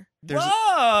sexier.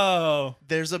 Whoa!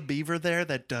 There's a beaver there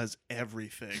that does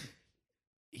everything.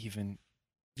 Even,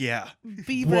 Yeah,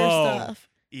 Beaver Whoa. stuff.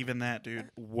 even that, dude.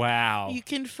 wow. You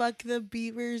can fuck the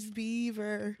beaver's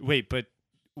beaver. Wait, but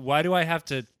why do I have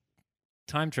to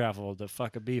time travel to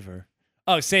fuck a beaver?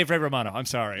 Oh, save Ray Romano. I'm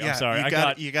sorry. Yeah, I'm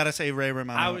sorry. You gotta say Ray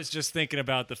Romano. I was just thinking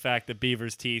about the fact that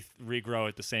beavers' teeth regrow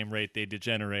at the same rate they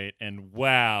degenerate, and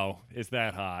wow, is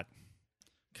that hot?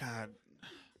 God.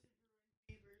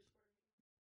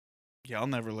 Yeah, I'll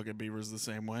never look at beavers the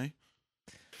same way.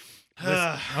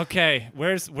 Listen, okay,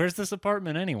 where's this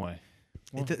apartment anyway?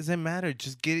 It doesn't matter.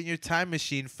 Just get in your time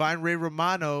machine, find Ray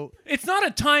Romano. It's not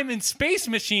a time and space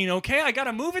machine, okay? I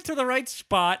gotta move it to the right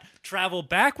spot, travel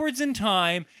backwards in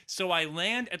time, so I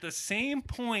land at the same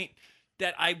point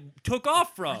that I took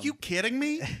off from. Are you kidding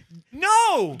me?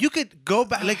 No. You could go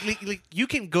back, like you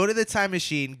can go to the time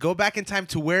machine, go back in time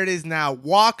to where it is now,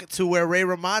 walk to where Ray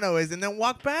Romano is, and then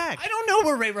walk back. I don't know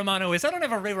where Ray Romano is. I don't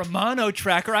have a Ray Romano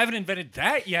tracker. I haven't invented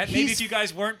that yet. Maybe He's- if you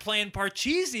guys weren't playing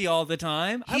Parcheesi all the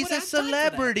time, I He's would a have time for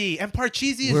that. celebrity, and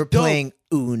Parcheesi is We're dope. playing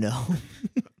Uno.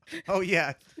 Oh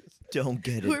yeah, Don't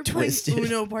get it We're twisted. playing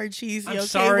Uno Parcheesi. I'm Okay,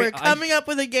 sorry, we're coming up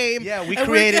with a game. Yeah, we and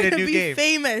created we're a gonna new be game.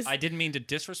 Famous. I didn't mean to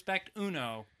disrespect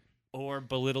Uno or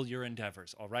belittle your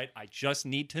endeavors, all right? I just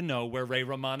need to know where Ray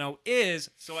Romano is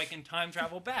so I can time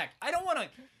travel back. I don't want to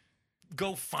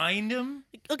go find him.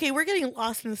 Okay, we're getting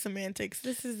lost in the semantics.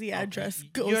 This is the address.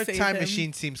 Go your save time him.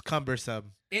 machine seems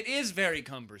cumbersome. It is very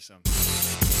cumbersome.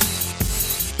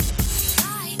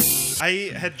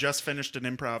 I had just finished an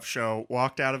improv show,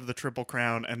 walked out of the Triple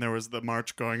Crown, and there was the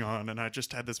march going on, and I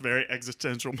just had this very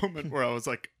existential moment where I was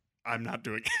like, I'm not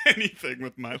doing anything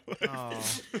with my life.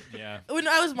 Oh, Yeah. When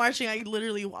I was marching, I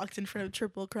literally walked in front of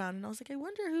Triple Crown, and I was like, I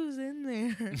wonder who's in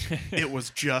there. It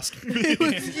was just me It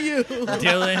was you.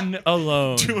 Dylan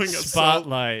alone. Doing a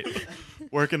Spotlight.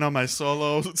 working on my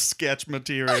solo sketch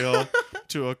material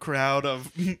to a crowd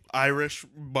of Irish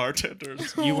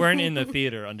bartenders. You weren't in the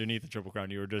theater underneath the Triple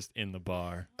Crown. You were just in the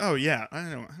bar. Oh yeah,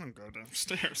 I don't go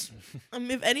downstairs.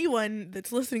 If anyone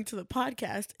that's listening to the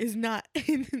podcast is not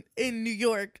in New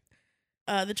York,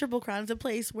 the Triple Crown is a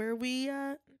place where we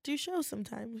do shows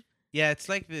sometimes. yeah, it's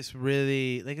like this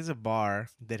really it's a bar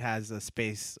that has a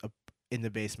space up in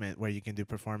the basement where you can do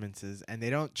performances, and they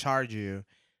don't charge you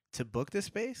to book the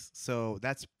space. So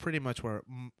that's pretty much where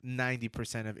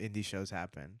 90% of indie shows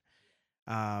happen.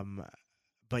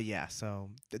 But yeah, so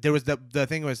there was the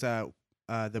thing was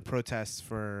the protests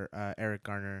for Eric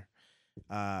Garner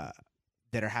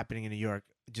that are happening in New York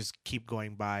just keep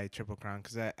going by Triple Crown,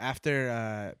 because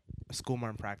after school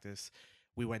marm practice,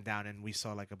 we went down and we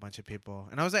saw like a bunch of people,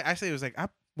 and I was like, actually, it was like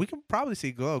we can probably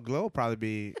see Glow. Glow will probably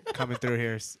be coming through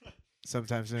here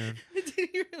sometime soon. Did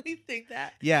you really think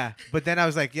that? Yeah, but then I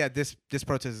was like, yeah, this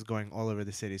protest is going all over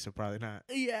the city, so probably not.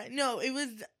 Yeah, no,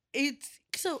 it's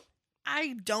so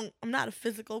I'm not a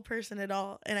physical person at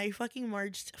all, and I fucking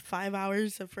marched 5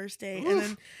 hours the first day, and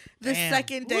then the Damn.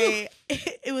 second day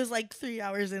it was like 3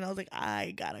 hours, and I was like,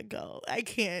 I gotta go. I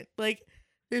can't. Like,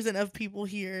 there's enough people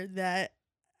here that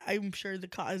I'm sure the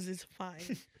cause is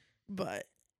fine, but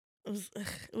it's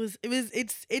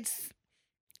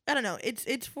I don't know.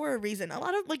 It's for a reason. A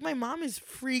lot of like my mom is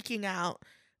freaking out.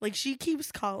 Like, she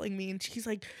keeps calling me and she's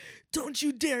like, "Don't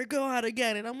you dare go out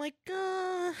again." And I'm like,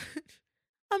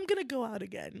 I'm gonna go out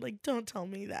again. Like, don't tell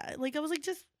me that. Like, I was like,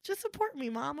 just support me,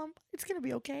 Mom. It's gonna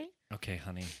be okay. Okay,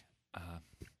 honey.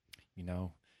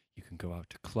 You can go out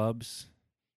to clubs.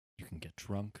 You can get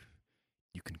drunk.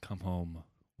 You can come home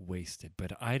wasted.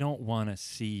 But I don't want to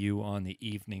see you on the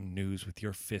evening news with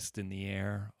your fist in the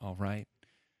air, all right?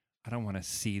 I don't want to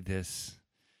see this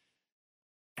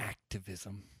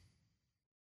activism.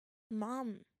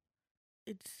 Mom,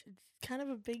 it's kind of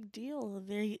a big deal.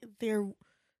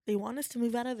 They want us to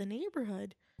move out of the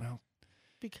neighborhood Well,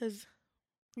 because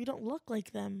we don't look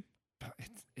like them. but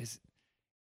is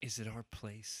it our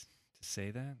place to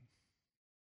say that?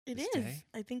 It To is. stay?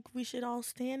 I think we should all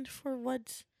stand for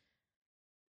what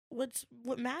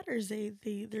matters.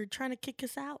 They're trying to kick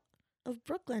us out of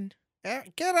Brooklyn.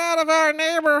 Get out of our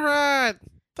neighborhood.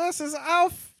 This is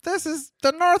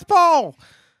the North Pole.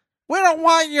 We don't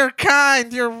want your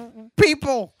kind, your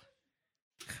people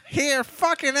here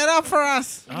fucking it up for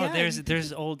us. Oh, Yeah.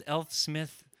 there's old Elf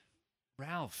Smith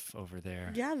Ralph over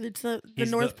there. Yeah, it's the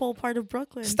He's North the- Pole part of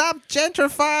Brooklyn. Stop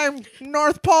gentrifying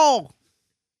North Pole.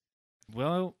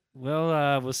 Well,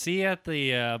 we'll see you at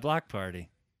the block party.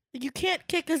 You can't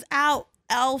kick us out,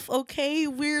 Elf, okay?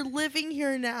 We're living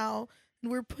here now, and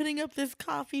we're putting up this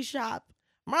coffee shop.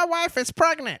 My wife is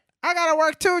pregnant. I gotta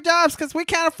work 2 jobs because we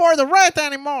can't afford the rent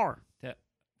anymore.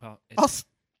 Well, I'll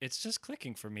it's just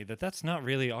clicking for me that that's not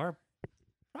really our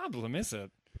problem, is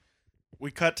it?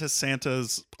 We cut to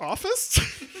Santa's office.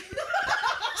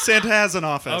 Santa has an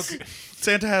office. Okay.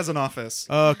 Santa has an office.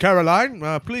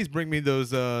 Caroline, please bring me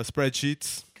those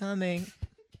spreadsheets. Coming.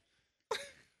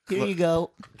 Here you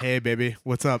go. Hey, baby,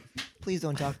 what's up? Please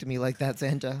don't talk to me like that,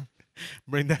 Santa.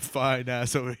 Bring that fine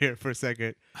ass over here for a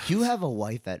second. You have a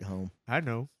wife at home. I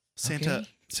know. Santa,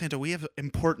 we have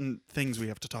important things we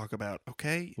have to talk about,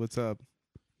 okay? What's up?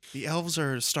 The elves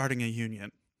are starting a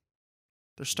union.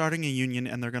 They're starting a union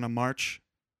and they're going to march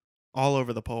all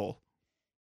over the pole.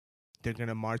 They're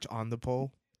gonna march on the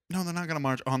pole? No, they're not going to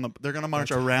march on the they're going to march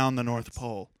That's- around the North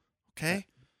Pole. Okay?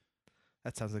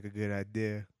 That sounds like a good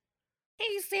idea.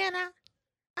 Hey, Santa.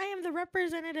 I am the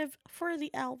representative for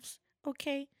the elves,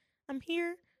 okay? I'm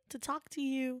here to talk to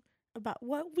you about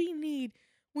what we need.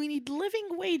 We need living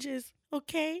wages,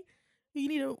 okay? We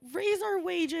need to raise our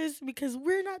wages because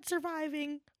we're not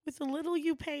surviving with the little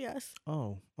you pay us.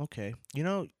 Oh, okay.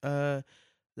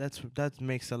 That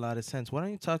makes a lot of sense. Why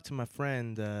don't you talk to my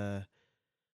friend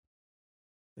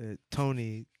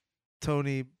Tony?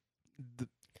 Tony,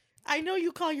 I know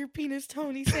you call your penis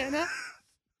Tony, Santa.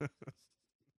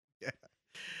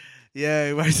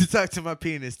 yeah. Why don't you talk to my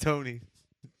penis, Tony?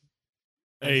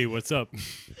 Hey, what's up?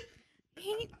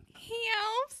 Hey,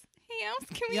 elves. Hey, elves.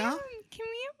 Can we Yeah? have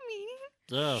a meeting?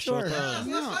 Yeah, Sure.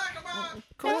 Of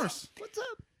course. What's up?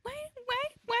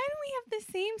 Why do we have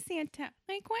the same Santa?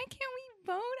 Like, why can't we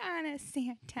vote on a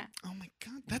Santa? Oh my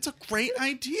god, that's a great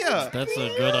idea. That's a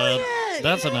good Brilliant.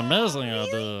 That's an amazing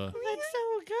idea. That's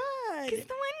so Because good.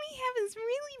 the one we have is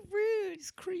really rude.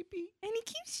 It's creepy. And he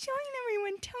keeps showing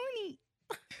everyone Tony.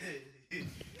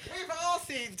 We've all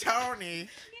seen Tony.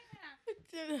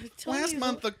 Last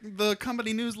month, the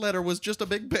company newsletter was just a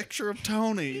big picture of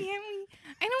Tony. Yeah,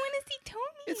 I don't want to see Tony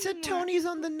It said anymore. Tony's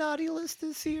on the naughty list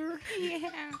this year.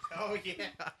 Yeah. Oh yeah,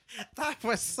 that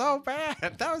was so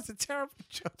bad. That was a terrible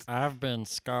joke. I've been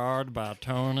scarred by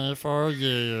Tony for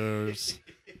years.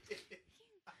 You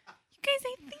guys,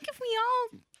 I think if we all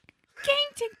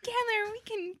gang together, we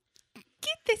can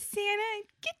get this Santa and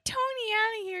get Tony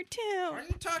out of here, too. Are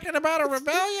you talking about a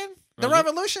rebellion? The Are you-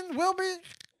 revolution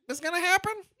is gonna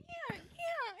happen. Yeah,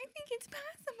 I think it's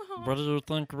possible. What do you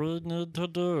think we need to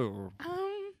do?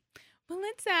 Well,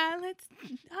 let's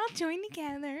all join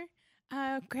together,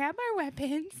 grab our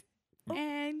weapons,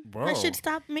 and Whoa. I should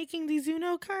stop making these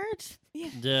Uno cards.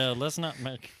 Yeah, let's not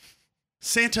make.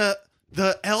 Santa,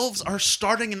 the elves are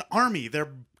starting an army.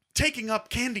 They're taking up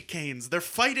candy canes. They're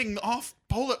fighting off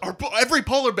every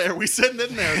polar bear we send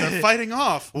in there. They're fighting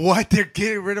off. What? They're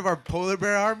getting rid of our polar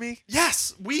bear army?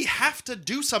 Yes, we have to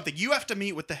do something. You have to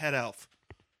meet with the head elf.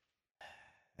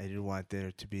 I didn't want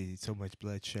there to be so much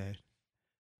bloodshed,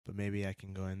 but maybe I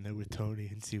can go in there with Tony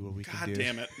and see what we can God do.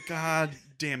 damn it. God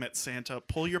damn it, Santa.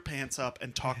 Pull your pants up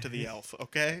and talk to the elf,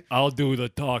 okay? I'll do the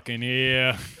talking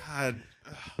here. God,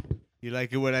 You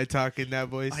like it when I talk in that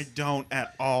voice? I don't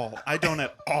at all. I don't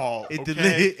at all. It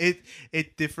Okay?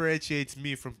 it differentiates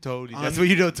me from Tony. That's when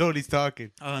you know Tony's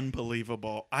talking.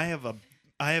 Unbelievable. I have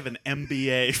an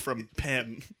MBA from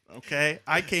Penn, okay?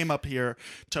 I came up here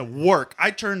to work. I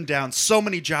turned down so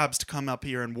many jobs to come up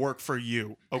here and work for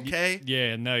you, okay?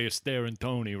 Yeah, and now you're staring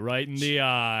Tony right in the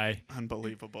eye.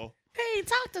 Unbelievable. Hey,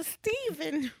 talk to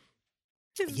Steven.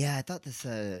 Just- Yeah, I thought this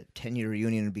 10-year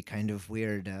reunion would be kind of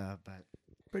weird, but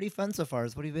pretty fun so far.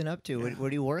 What have you been up to? Where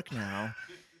do you work now?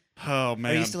 Oh,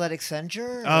 man. Are you still at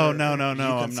Accenture? Oh, or no, are you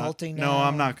I'm consulting not. now? No,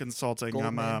 I'm not consulting.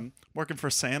 I'm Goldman? working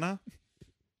for Santa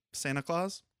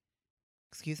Claus.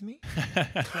 Excuse me?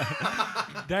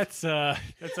 That's a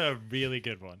really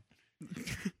good one.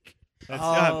 That's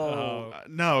Oh.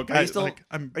 No, guys, still- like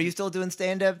I'm Are you still doing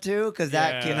stand-up too? Because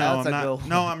that Yeah. came no, out. I'm So I not, go,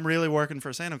 no, I'm really working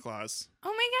for Santa Claus.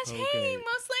 oh my gosh, hey, Okay.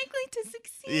 most likely to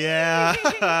succeed. Yeah,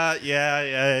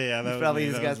 yeah. That He's was probably me,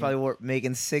 this that guy's was me. probably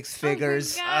making six Oh my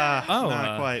figures. gosh.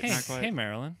 Not quite, Hey, not quite. Hey,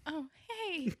 Marilyn. Oh,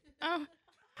 hey. Oh,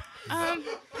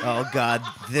 Oh God,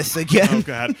 this again. Oh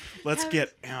God, let's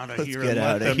get out of Let's here get and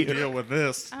let outta them here. deal with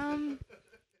this. have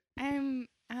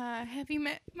you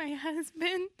met my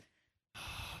husband?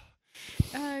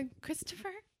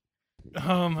 Christopher?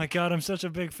 Oh my God, I'm such a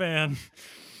big fan.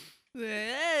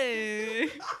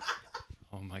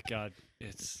 Oh my God,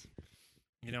 it's.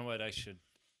 You know what? I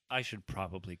should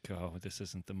probably go. This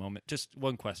isn't the moment. Just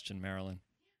one question, Marilyn.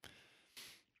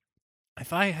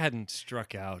 If I hadn't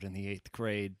struck out in the 8th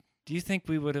grade, do you think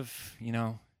we would have,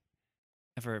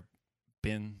 ever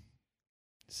been?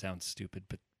 Sounds stupid,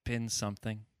 but been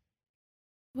something?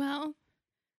 Well,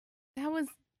 that was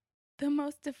the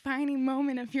most defining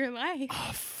moment of your life.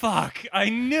 Oh fuck! I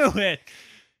knew it.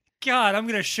 God, I'm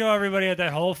gonna show everybody at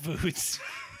that Whole Foods.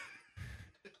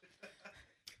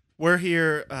 We're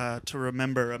here to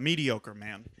remember a mediocre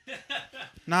man,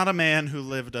 not a man who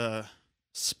lived a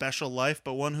special life,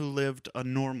 but one who lived a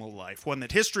normal life, one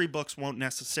that history books won't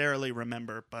necessarily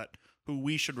remember, but who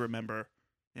we should remember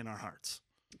in our hearts.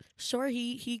 Sure,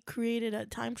 he created a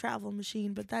time travel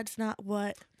machine, but that's not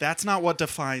what. That's not what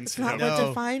defines It's not him. what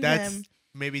defined that's him.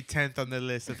 maybe 10th on the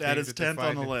list of That things is that 10th on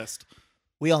define the him. list.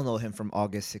 We all know him from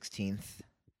August 16th,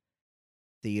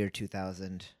 the year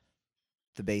 2000,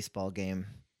 the baseball game,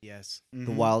 Yes.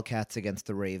 the Wildcats against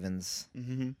the Ravens,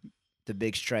 Mm-hmm. the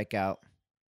big strikeout.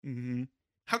 Mm-hmm.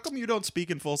 How come you don't speak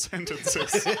in full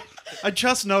sentences? I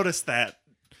just noticed that.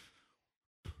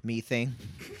 Me thing.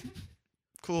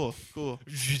 Cool.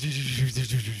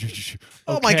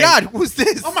 Oh my Okay. God, who's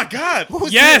this? Oh my God!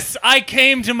 Yes, I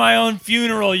came to my own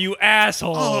funeral, you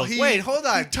asshole. Oh, Wait, hold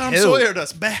on. Tom Who? Sawyered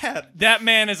us bad. That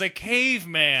man is a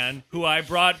caveman who I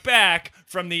brought back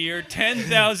from the year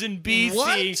 10,000 BC.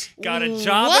 What? Got a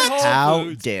job What? at Whole How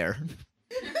Foods. dare.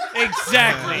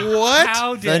 Exactly. What?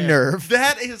 How The dare. nerve.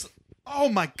 That is. Oh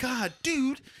my God,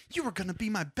 dude! You were gonna be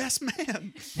my best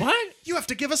man. What? You have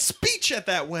to give a speech at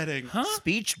that wedding. Huh?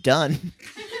 Speech done.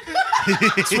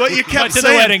 That's what you Cut kept to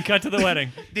saying. the wedding. Cut to the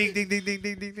wedding. Ding, ding, ding, ding,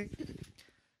 ding, ding, ding.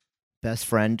 Best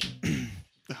friend.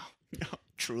 No.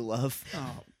 True love.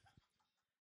 Oh,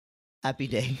 Happy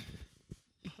day.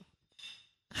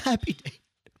 Happy day.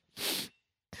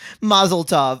 Mazel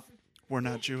tov. we're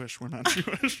not Jewish. We're not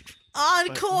Jewish.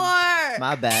 Encore.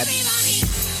 My bad.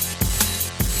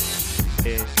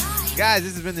 Guys,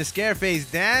 this has been the Scareface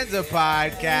Danza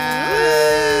podcast.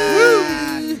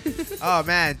 Oh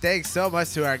man, thanks so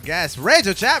much to our guest,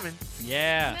 Rachel Chapman.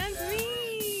 Yeah. That's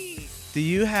me. Do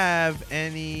you have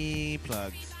any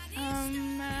plugs?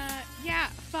 Yeah,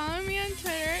 follow me on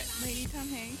Twitter, Lady Tom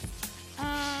Hanks.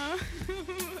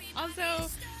 Also,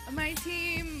 my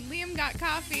team, Liam Got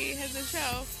Coffee, has a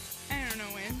show. I don't know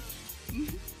when.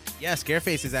 Yeah,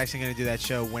 Scareface is actually going to do that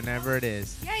show whenever it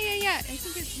is. Yeah. I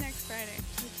think it's next Friday,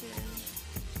 which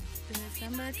is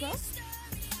December 12th.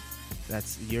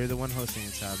 You're the one hosting it,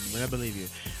 so I'm going to believe you.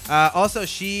 Also,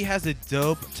 she has a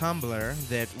dope Tumblr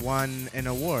that won an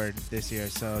award this year,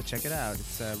 so check it out.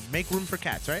 It's Make Room for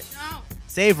Cats, right? No,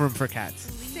 Save Room for Cats.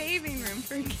 saving room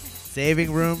for kids.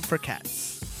 Saving Room for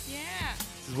Cats. Yeah.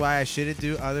 This is why I shouldn't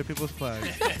do other people's plugs.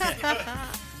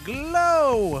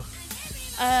 Glow!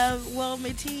 Well, my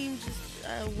team just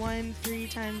won 3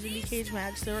 times in the cage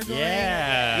match, so we're going.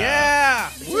 Yeah. Yeah!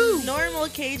 It's a normal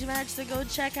cage match, so go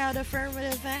check out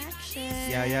Affirmative Action.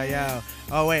 Yeah.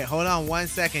 Oh, wait, hold on 1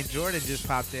 second. Jordan just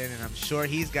popped in, and I'm sure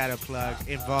he's got a plug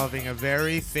involving a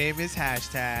very famous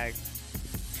hashtag.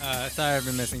 Sorry I've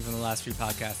been missing from the last few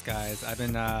podcasts, guys. I've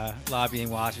been lobbying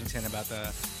Washington about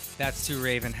the That's Too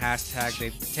Raven hashtag.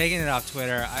 They've taken it off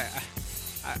Twitter.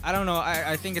 I don't know.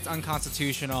 I think it's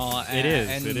unconstitutional. It is,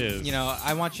 And, it is. You know,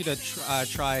 I want you to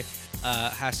try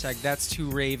hashtag That's Too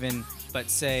Raven, but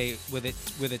say with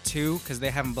a 2, because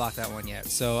they haven't blocked that one yet.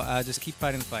 So just keep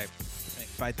fighting the fight.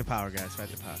 Fight the power, guys. Fight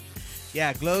the power.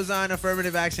 Yeah, Glow's on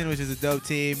Affirmative Action, which is a dope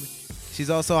team.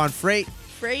 She's also on Freight.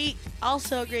 Freight,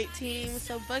 also a great team,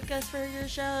 so book us for your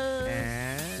shows.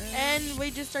 And we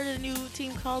just started a new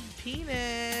team called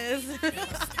Penis.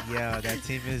 Yo, that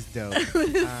team is dope.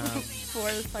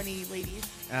 For the funny ladies.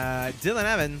 Dylan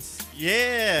Evans.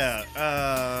 Yeah.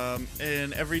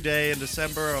 And every day in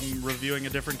December, I'm reviewing a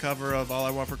different cover of All I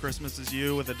Want for Christmas Is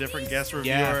You with a different guest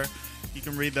reviewer. Yeah. You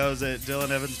can read those at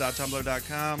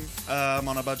dylanevans.tumblr.com. I'm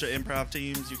on a bunch of improv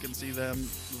teams. You can see them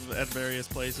at various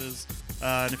places.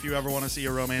 And if you ever want to see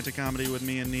a romantic comedy with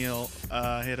me and Neil,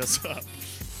 hit us up.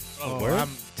 Oh, word? I'm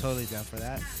totally down for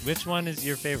that. Which one is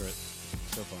your favorite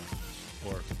so far?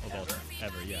 Or of all time?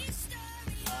 Ever, yeah.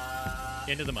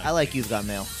 Into the mic. I like You've Got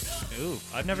Mail. Ooh,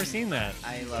 I've never seen that.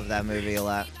 I love that movie a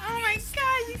lot. Oh my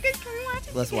God, you guys can watch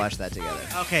it. Let's watch that together.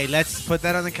 Okay, let's put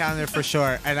that on the calendar for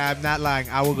sure. And I'm not lying.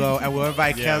 I will go and we'll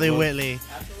invite Yeah, Kelly we'll- Whitley,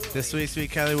 the sweet,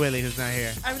 sweet Kelly Whitley, who's not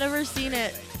here. I've never seen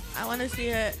it. I want to see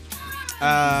it.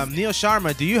 Neil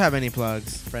Sharma, do you have any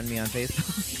plugs? Friend me on Facebook.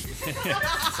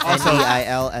 Also-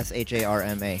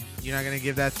 NEILSHARMA. You're not going to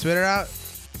give that Twitter out?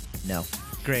 No.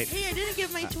 Great. Hey, I didn't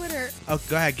give my Twitter. Oh,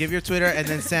 go ahead. Give your Twitter, and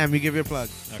then Sam, you give your plug.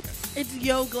 Okay. It's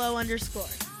YoGlow_.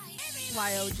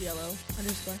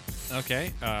 YOGLO_.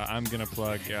 Okay, I'm going to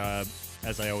plug,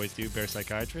 as I always do, Bear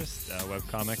Psychiatrist,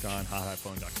 webcomic on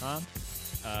hotiphone.com.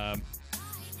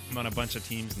 I'm on a bunch of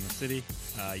teams in the city.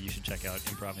 You should check out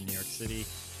Improv in New York City.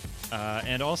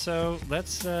 And also,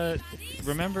 let's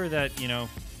remember that,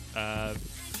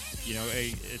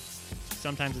 it's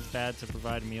sometimes it's bad to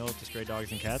provide a meal to stray dogs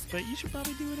and cats, but you should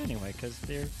probably do it anyway because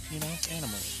they're,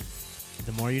 animals.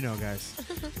 The more you know, guys.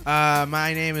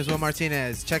 My name is Will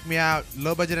Martinez. Check me out,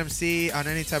 Low Budget MC, on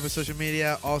any type of social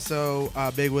media. Also,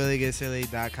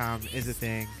 BigWillieGetSilly.com is a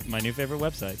thing. My new favorite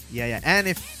website. Yeah.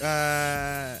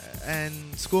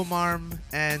 And School Marm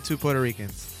and 2 Puerto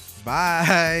Ricans.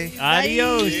 Bye.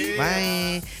 Adios.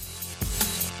 Bye.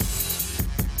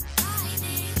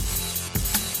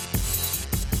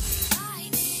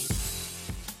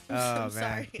 Oh I'm man, sorry,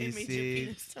 I he made your sees.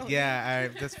 penis so Yeah,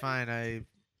 that's fine.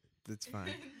 That's fine.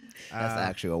 That's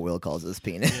actually what Will calls his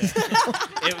penis.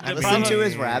 I Listen to problem-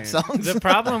 his rap songs. The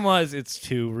problem was it's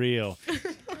too real.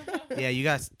 Yeah, you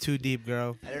got too deep,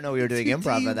 girl. I didn't know we were doing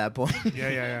improv at that point.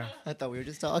 Yeah. I thought we were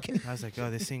just talking. I was like, oh,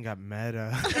 this scene got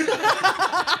meta.